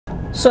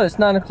So it's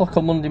 9 o'clock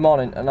on Monday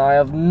morning, and I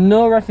have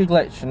no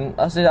recollection,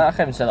 I can't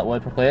even say that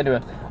word properly anyway,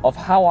 of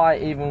how I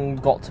even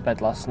got to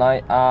bed last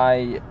night.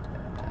 I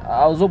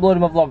was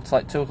uploading my vlog to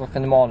like 2 o'clock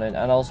in the morning,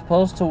 and I was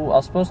supposed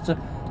to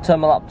turn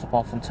my laptop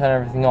off and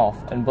turn everything off,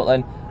 but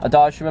then I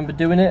don't actually remember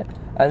doing it,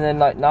 and then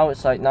like now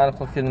it's like 9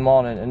 o'clock in the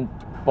morning, and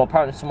well,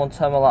 apparently someone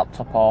turned my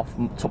laptop off,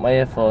 took my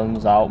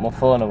earphones out, my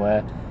phone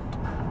away,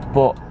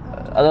 but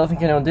I don't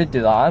think anyone did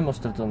do that. I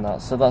must have done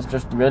that, so that's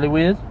just really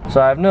weird. So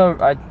I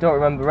don't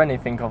remember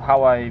anything of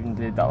how I even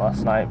did that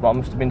last night, but I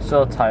must have been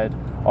so tired,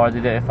 or I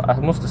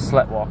must have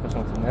sleepwalked or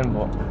something then.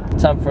 But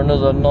time for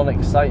another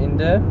non-exciting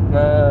day.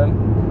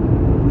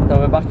 Then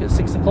we're back at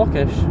 6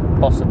 o'clock-ish,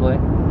 possibly.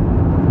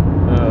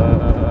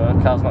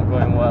 Car's not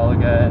going well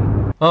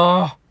again.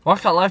 Oh, why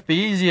can't life be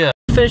easier?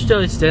 Finished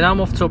early today, now I'm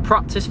off to a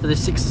practice for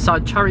this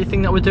 6-a-side charity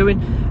thing that we're doing.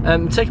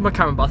 I'm taking my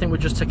camera, but I think we're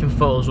just taking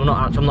photos. I'm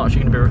not actually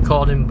going to be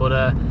recording,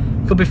 but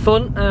could be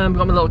fun. Got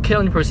my little kit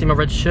on, you probably see my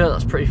red shirt,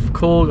 that's pretty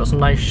cool. Got some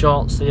nice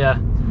shots, so yeah,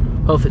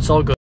 hope it's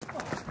all good. I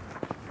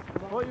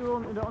thought you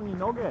wanted it on your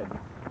noggin.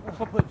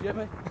 I'll put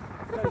Jimmy.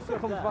 Yeah, it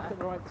comes back at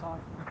the right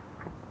time.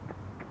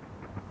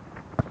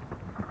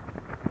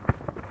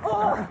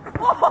 Oh!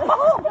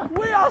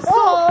 We are so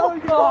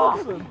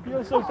awesome!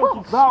 You're so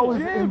fucking that was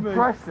Jimmy.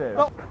 Impressive.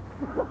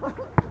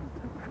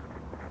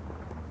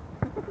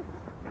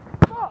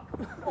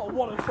 Oh,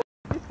 what a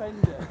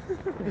defender.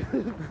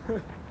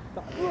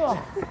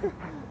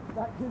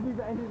 That could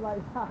be ended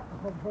like that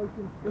or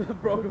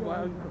broken my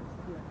ankle.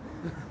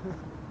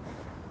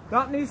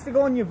 That needs to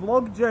go on your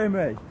vlog,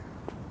 Jamie.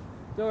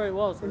 Don't worry, it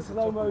was. in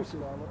slow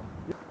motion.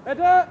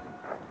 Edit!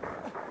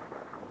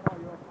 Oh,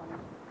 you're funny.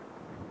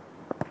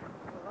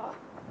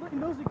 Look, he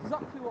knows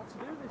exactly what to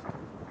do this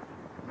time.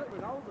 He's like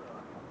Ronaldo.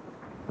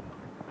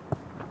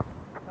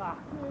 Ah,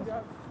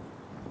 yeah.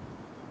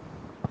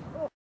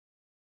 Oh,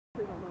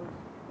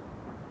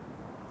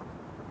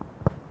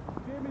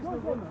 Jamie's the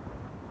winner.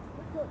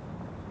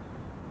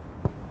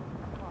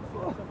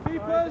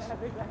 Keepers!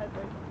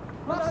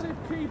 Massive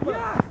keeper!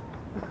 Yes!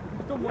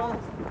 He's done well.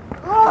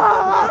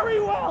 Oh, very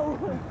well!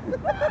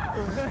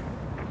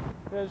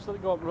 Yeah, just let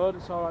it go up the road,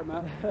 it's alright,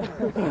 mate.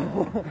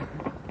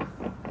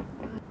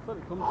 Let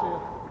it come to you.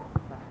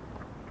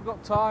 We've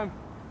got time.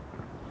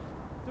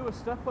 Do a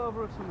step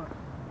over or something.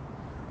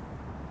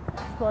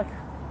 Like,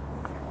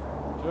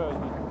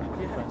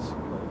 Yes.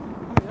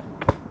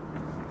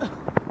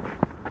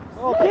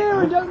 oh,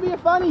 Kieran, don't be a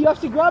fanny, you have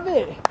to grab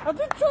it. I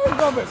did try and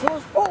grab it,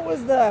 someone's foot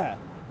was there.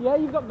 Yeah,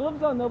 you've got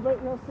gloves on, they'll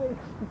break your feet.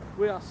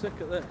 We are sick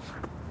at this.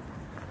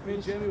 Me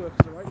and Jamie work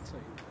as the right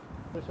team.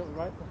 Push up the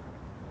right one.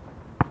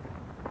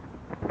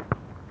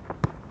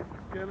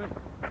 Jamie?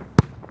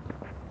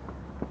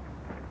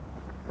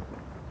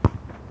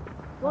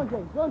 Go on,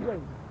 James, go on,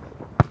 James.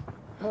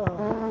 Oh.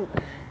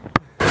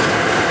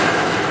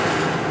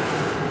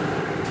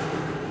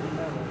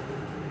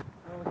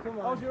 Come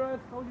on. How's your head?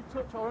 How's your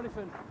touch or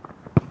anything?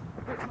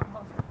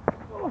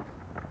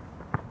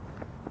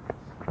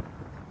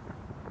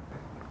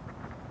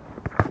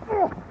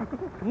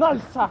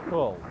 Nice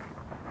tackle.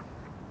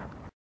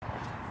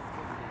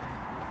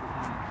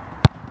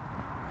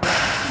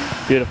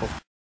 Beautiful.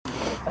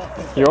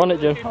 You're on it,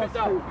 Jim. Yeah.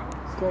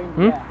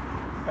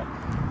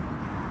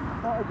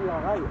 That would be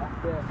alright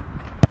after.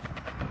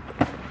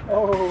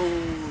 Oh.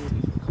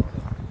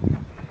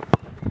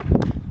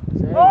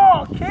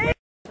 Oh, kid!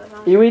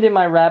 Are you eating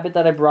my rabbit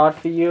that I brought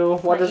for you?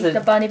 What does it? The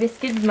bunny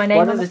biscuit with my name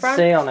What on does the it front.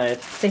 say on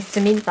it? Says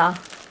Samantha.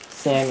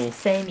 Sammy.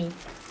 Sammy.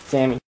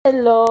 Sammy.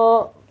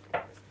 Hello.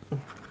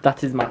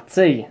 That is my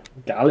tea.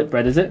 Garlic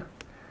bread, is it?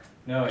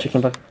 No,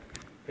 Chicken bread.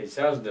 it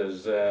says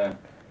there's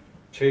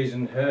cheese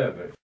and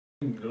herb.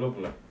 It's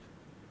lovely.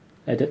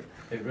 Edit.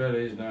 It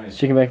really is nice.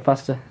 Chicken bacon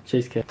pasta,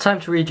 cheesecake. Time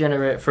to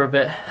regenerate for a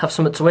bit. Have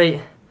something to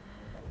eat.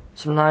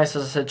 Some nice,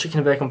 as I said, chicken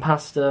and bacon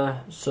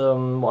pasta.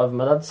 Some whatever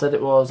my dad said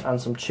it was, and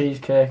some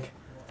cheesecake.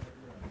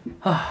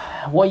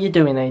 What are you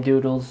doing, eh,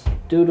 Doodles?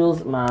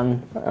 Doodles,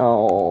 man.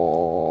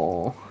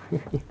 Oh.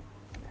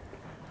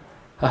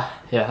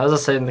 Yeah, as I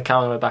said in the car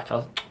on the way back, I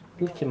was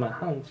licking my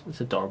hands. It's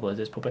adorable, is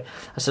this puppy?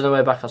 I said on the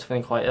way back I was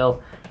feeling quite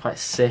ill, quite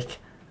sick.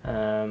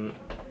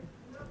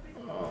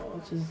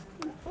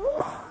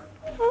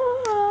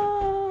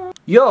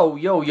 Yo,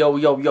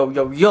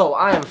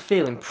 I am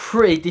feeling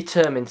pretty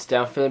determined today.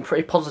 I'm feeling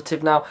pretty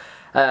positive now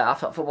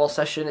after that football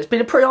session. It's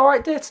been a pretty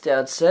alright day today,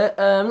 I'd say.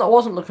 I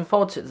wasn't looking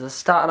forward to it at the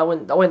start, and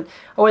I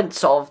went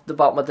sort of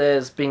about my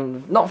days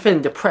being, not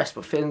feeling depressed,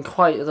 but feeling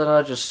quite, I don't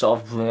know, just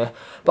sort of,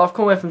 but I've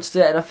come away from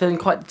today and I'm feeling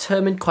quite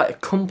determined, quite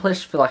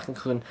accomplished, feel like I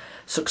can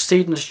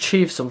succeed and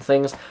achieve some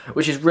things,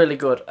 which is really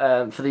good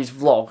for these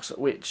vlogs,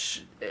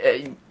 which,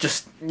 I'm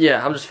just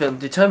feeling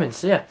determined,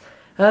 so yeah.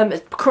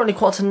 It's currently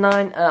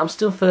 8:45. I'm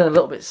still feeling a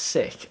little bit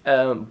sick,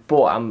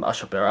 but I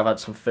should be alright. I've had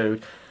some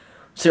food.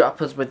 See what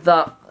happens with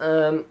that.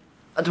 I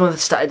don't know if I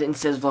started editing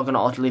today's vlog or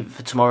not. I'll leave it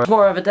for tomorrow.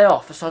 Tomorrow I have a day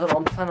off, so I don't know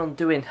what I'm planning on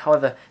doing.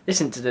 However,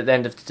 this isn't the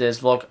end of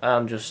today's vlog.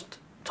 I'm just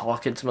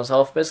talking to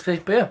myself, basically.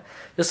 But yeah,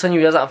 just telling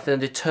you guys that I'm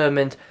feeling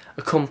determined,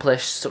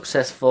 accomplished,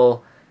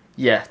 successful,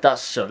 Yeah,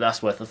 that's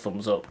worth a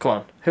thumbs up. Come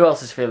on. Who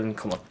else is feeling?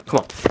 Come on.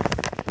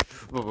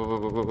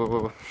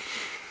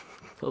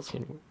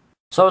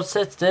 So I would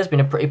say today's been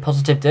a pretty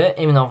positive day,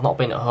 even though I've not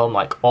been at home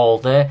like all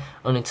day,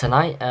 only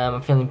tonight.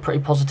 I'm feeling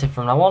pretty positive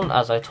from now on,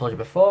 as I told you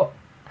before.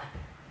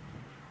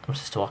 I'm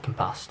just walking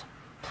past.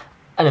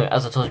 Anyway,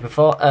 as I told you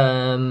before,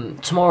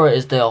 tomorrow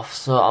is day off,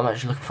 so I'm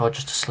actually looking forward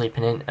just to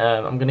sleeping in.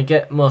 I'm going to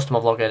get most of my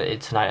vlog edited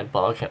tonight,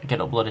 but I'll get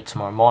uploaded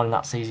tomorrow morning.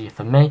 That's easier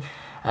for me.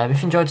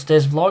 If you enjoyed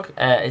today's vlog,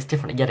 it's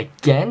different yet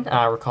again.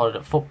 I recorded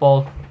at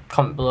football.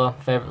 Comment below,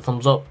 favourite,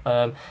 thumbs up.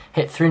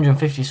 Hit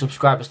 350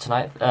 subscribers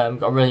tonight.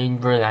 Got a really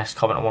nice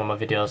comment on one of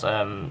my videos,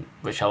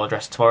 which I'll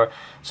address tomorrow.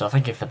 So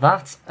thank you for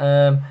that.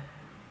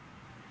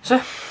 So,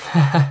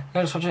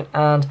 thanks for watching,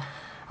 and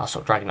I'll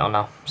stop dragging it on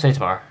now. See you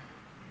tomorrow.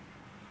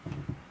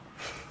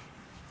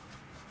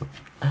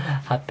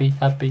 Happy,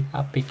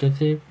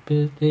 good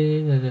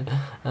birthday.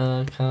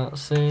 I can't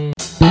see.